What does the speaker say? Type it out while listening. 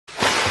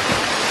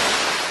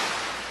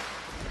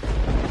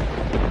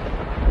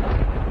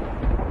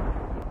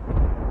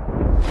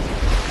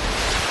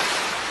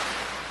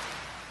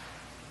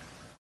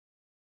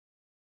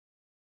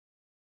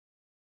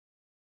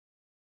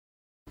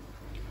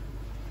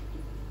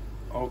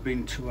I've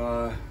been to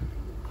our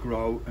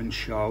grow and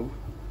show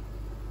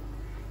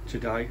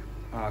today,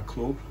 our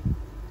club,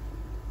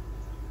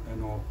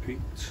 and I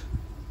picked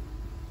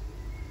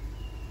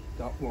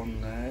that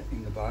one there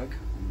in the bag.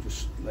 I'm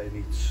just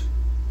letting it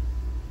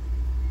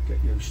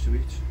get used to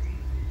it.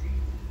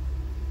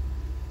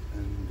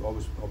 And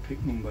I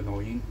picked number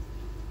 9,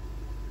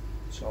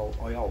 so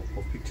I hope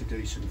I've picked a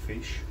decent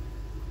fish.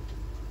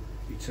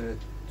 It's a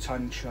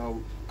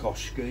Tancho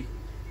Goski,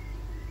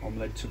 I'm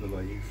led to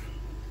believe,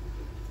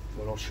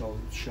 but I shall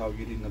show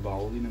you in the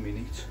bowl in a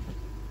minute.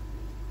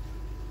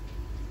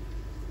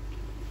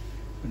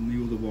 And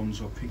the other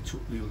ones I picked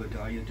up the other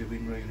day are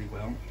doing really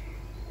well.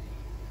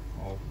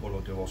 What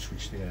I'll do, I'll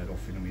switch the air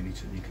off in a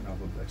minute and you can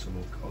have a better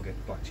look. I'll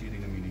get back to you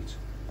in a minute.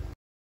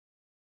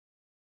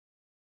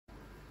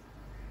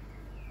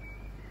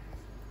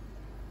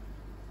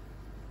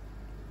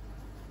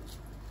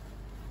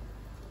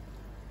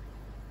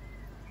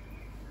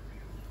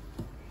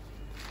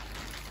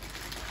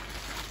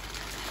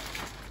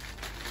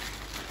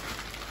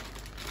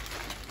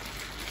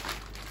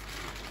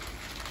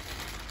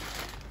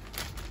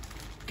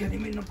 Get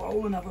him in the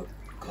bowl and have a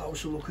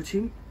closer look at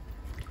him.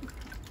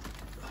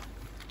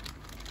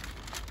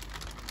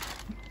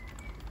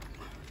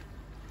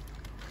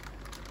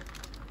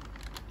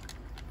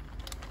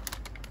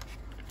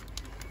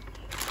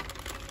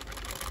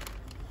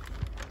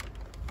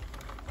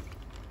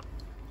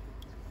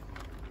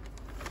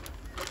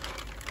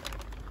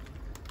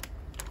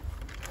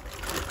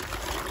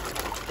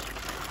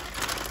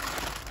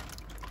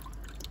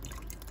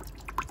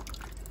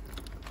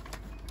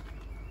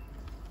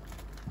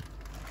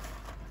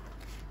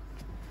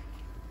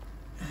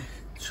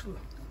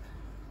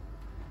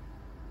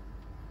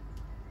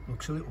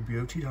 Looks a little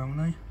beauty, don't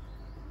they?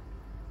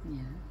 Yeah.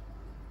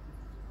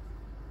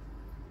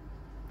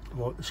 I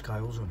like the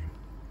scales on him.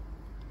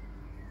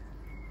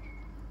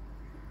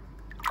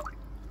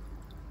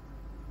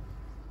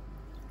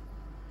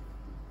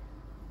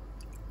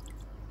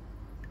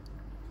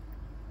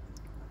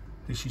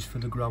 This is for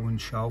the grow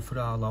and show for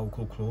our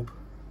local club,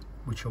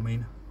 which I'm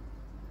in.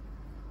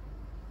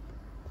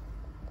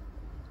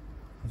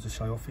 As I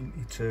say, I think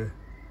it's a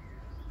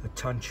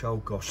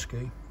Tancho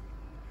Goski.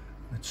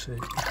 Let's see,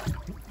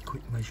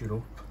 quick measure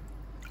up.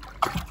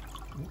 Oh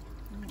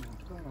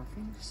God, I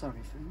feel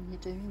sorry for him.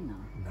 You're doing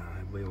that.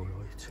 Nah, we're all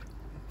right.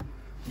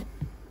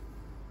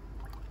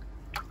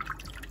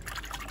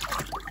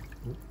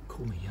 Oh,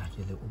 come here,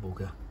 you little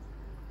bugger.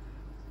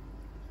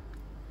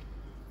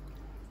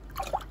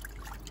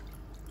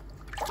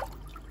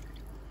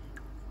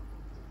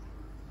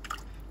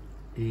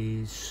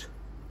 Is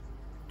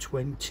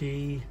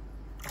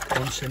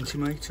 21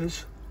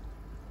 centimetres.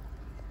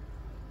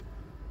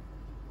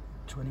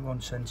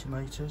 21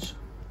 centimetres.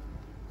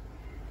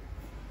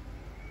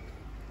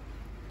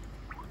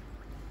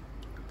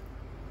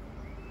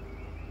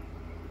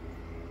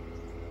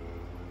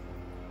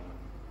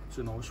 It's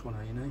a nice one,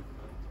 ain't he?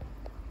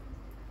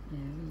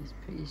 Yeah, he's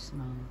pretty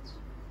smart.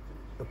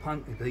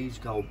 Apparently these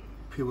go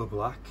pure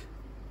black,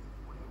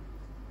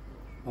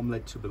 I'm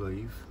led to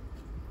believe.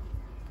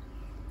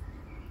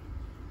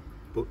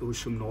 But there was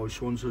some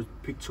nice ones. I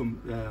picked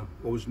some,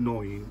 I was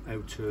 9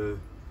 out of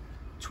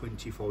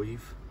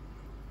 25.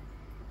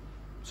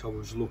 So I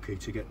was lucky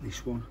to get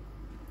this one.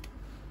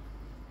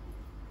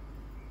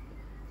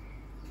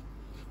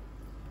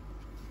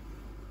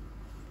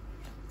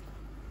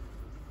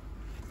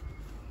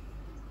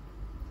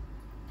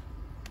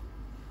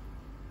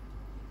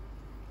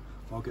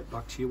 I'll get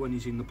back to you when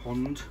he's in the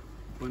pond.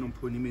 When I'm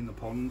putting him in the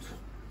pond,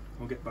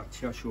 I'll get back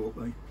to you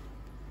shortly.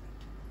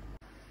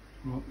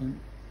 Right then,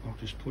 I'll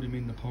just put him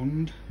in the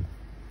pond.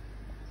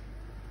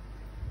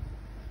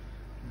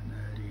 And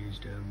there he is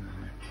down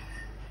there.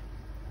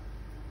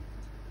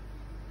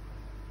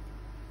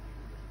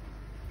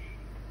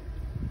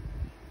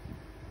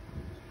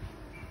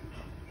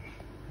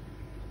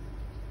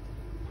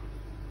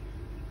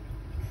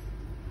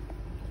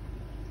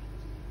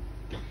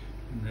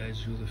 And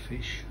there's the other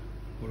fish,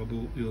 what I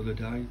bought the other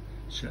day,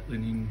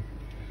 settling in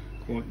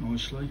quite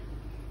nicely.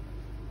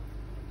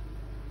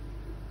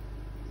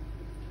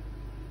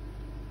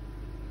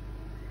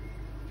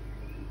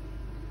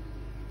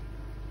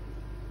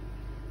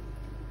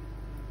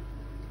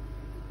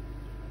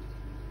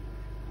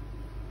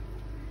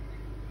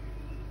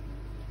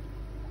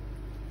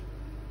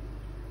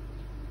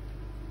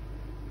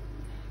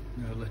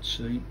 Now let's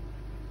see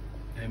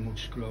how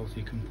much growth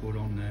you can put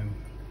on now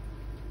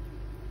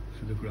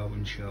for the grow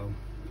and show.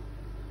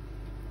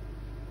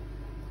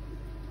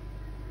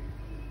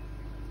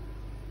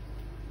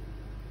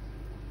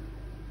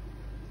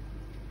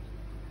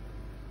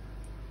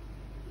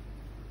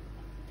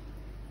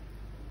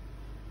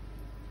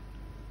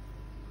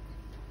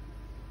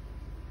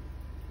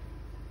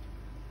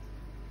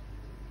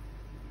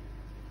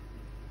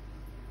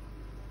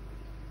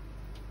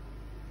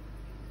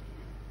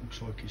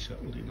 Looks like he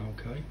settled in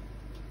okay,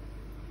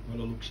 by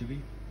the looks of it.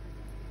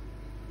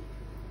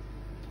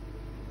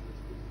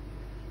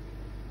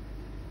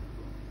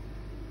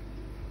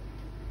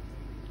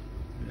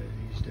 There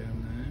he's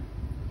down there.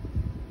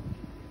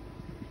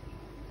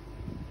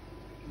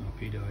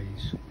 happy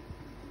days.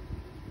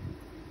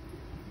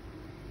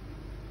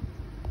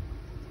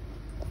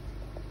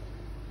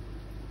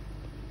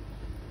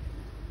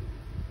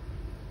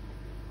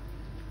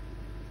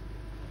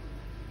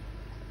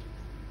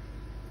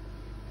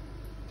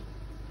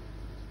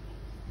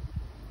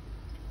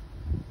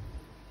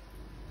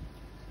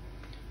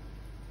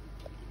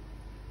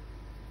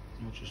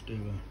 I'll just do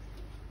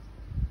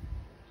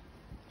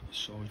a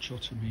side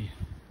shot of me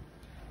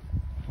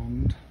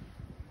pond.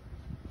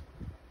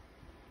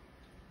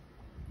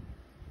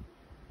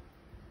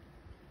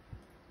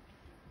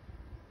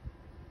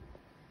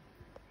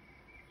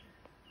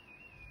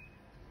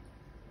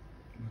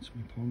 That's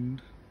my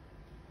pond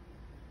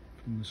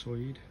from the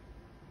side.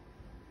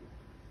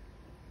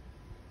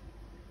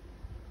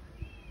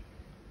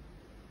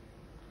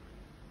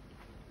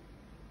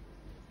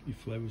 The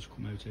flowers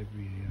come out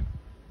every year.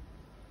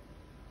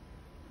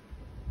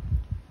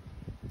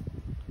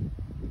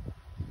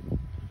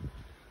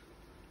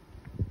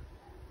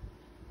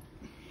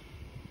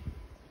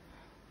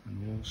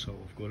 And also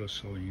I've got a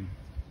sign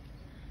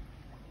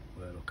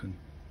where I can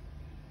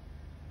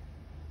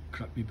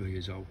crack my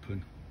beers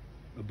open,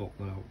 a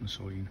bottle out and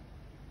sign.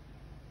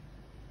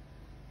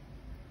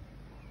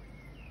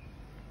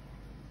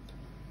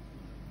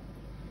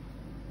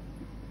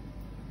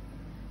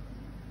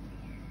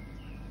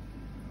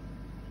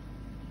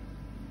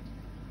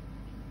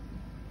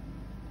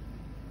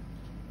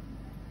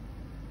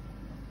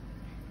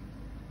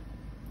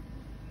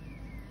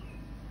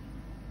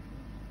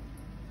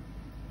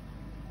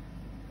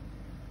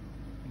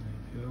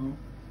 There we go.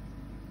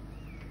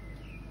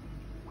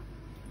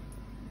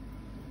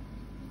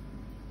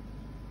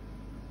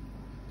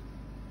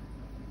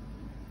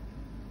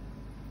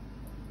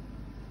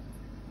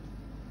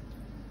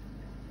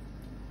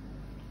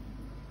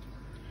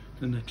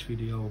 The next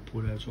video I'll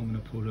put out, I'm going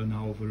to put an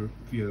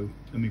overview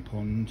of my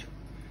pond,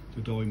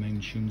 the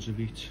dimensions of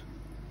it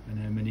and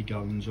how many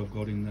gallons I've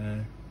got in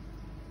there,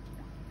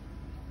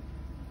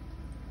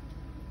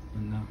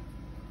 and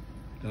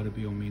that'll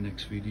be on my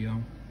next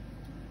video.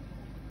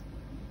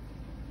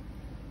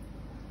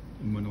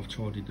 And when I've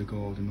tidied the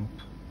garden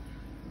up,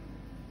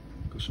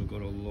 because I've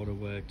got a lot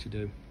of work to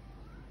do.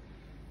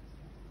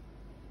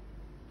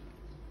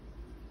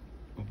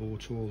 I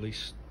bought all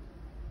this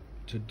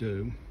to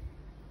do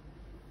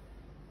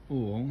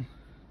all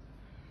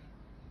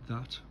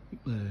that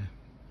there,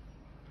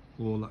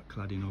 all that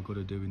cladding I've got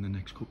to do in the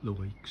next couple of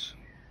weeks.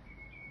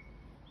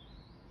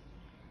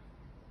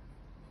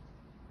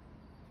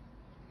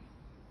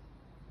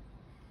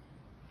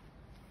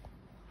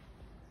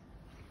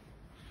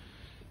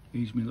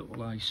 Here's my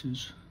little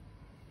ices,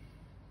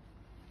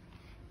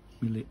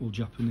 my little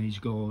Japanese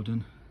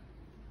garden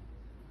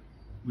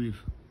with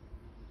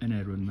an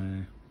heron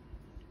there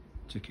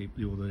to keep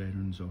the other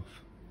herons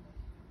off.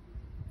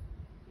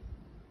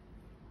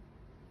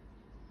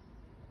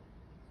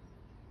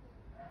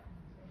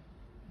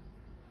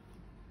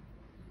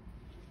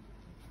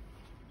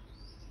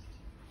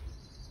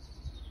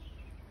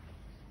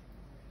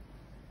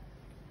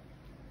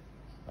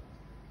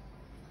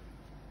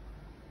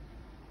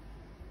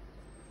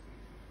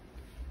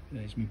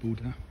 There's my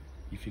Buddha,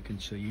 if you can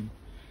see him.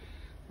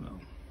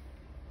 Well,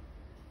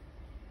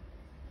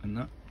 and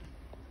that.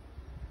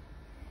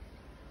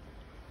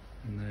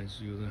 And there's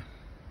the other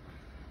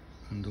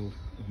handle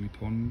of my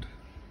pond.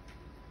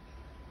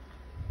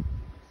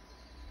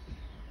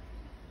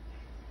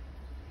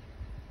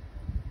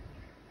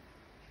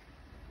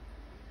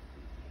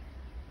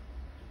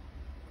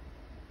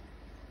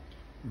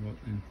 Right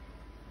then,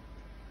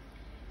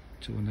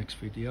 till the next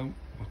video,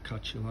 I'll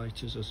catch you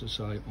later. As I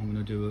say, I'm going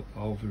to do an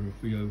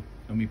overview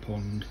of my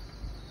pond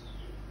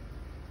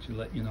to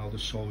let you know the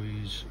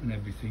size and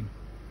everything,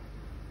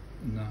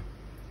 and that.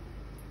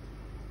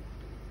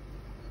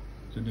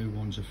 The new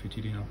ones are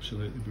fitted in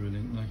absolutely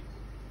brilliantly.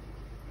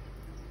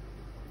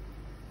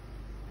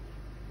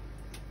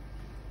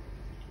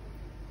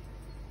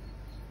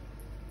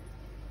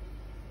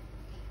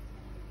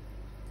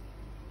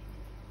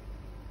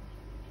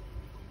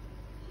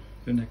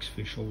 The next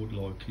fish I would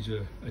like is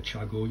a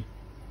chagoi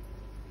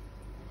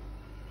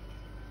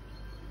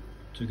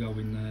to go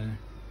in there.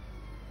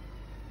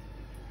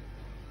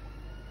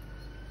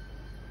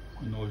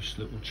 A nice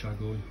little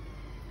chagoi,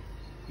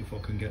 if I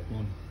can get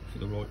one for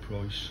the right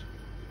price.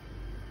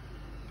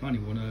 I only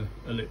want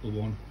a little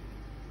one,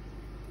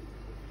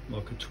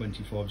 like a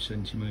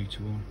 25cm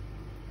one.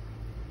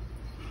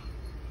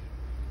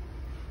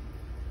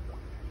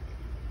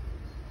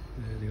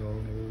 There they are,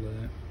 all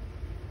there.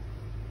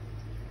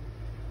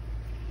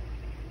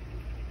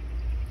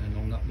 And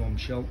on that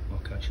bombshell, I'll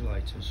catch you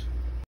later.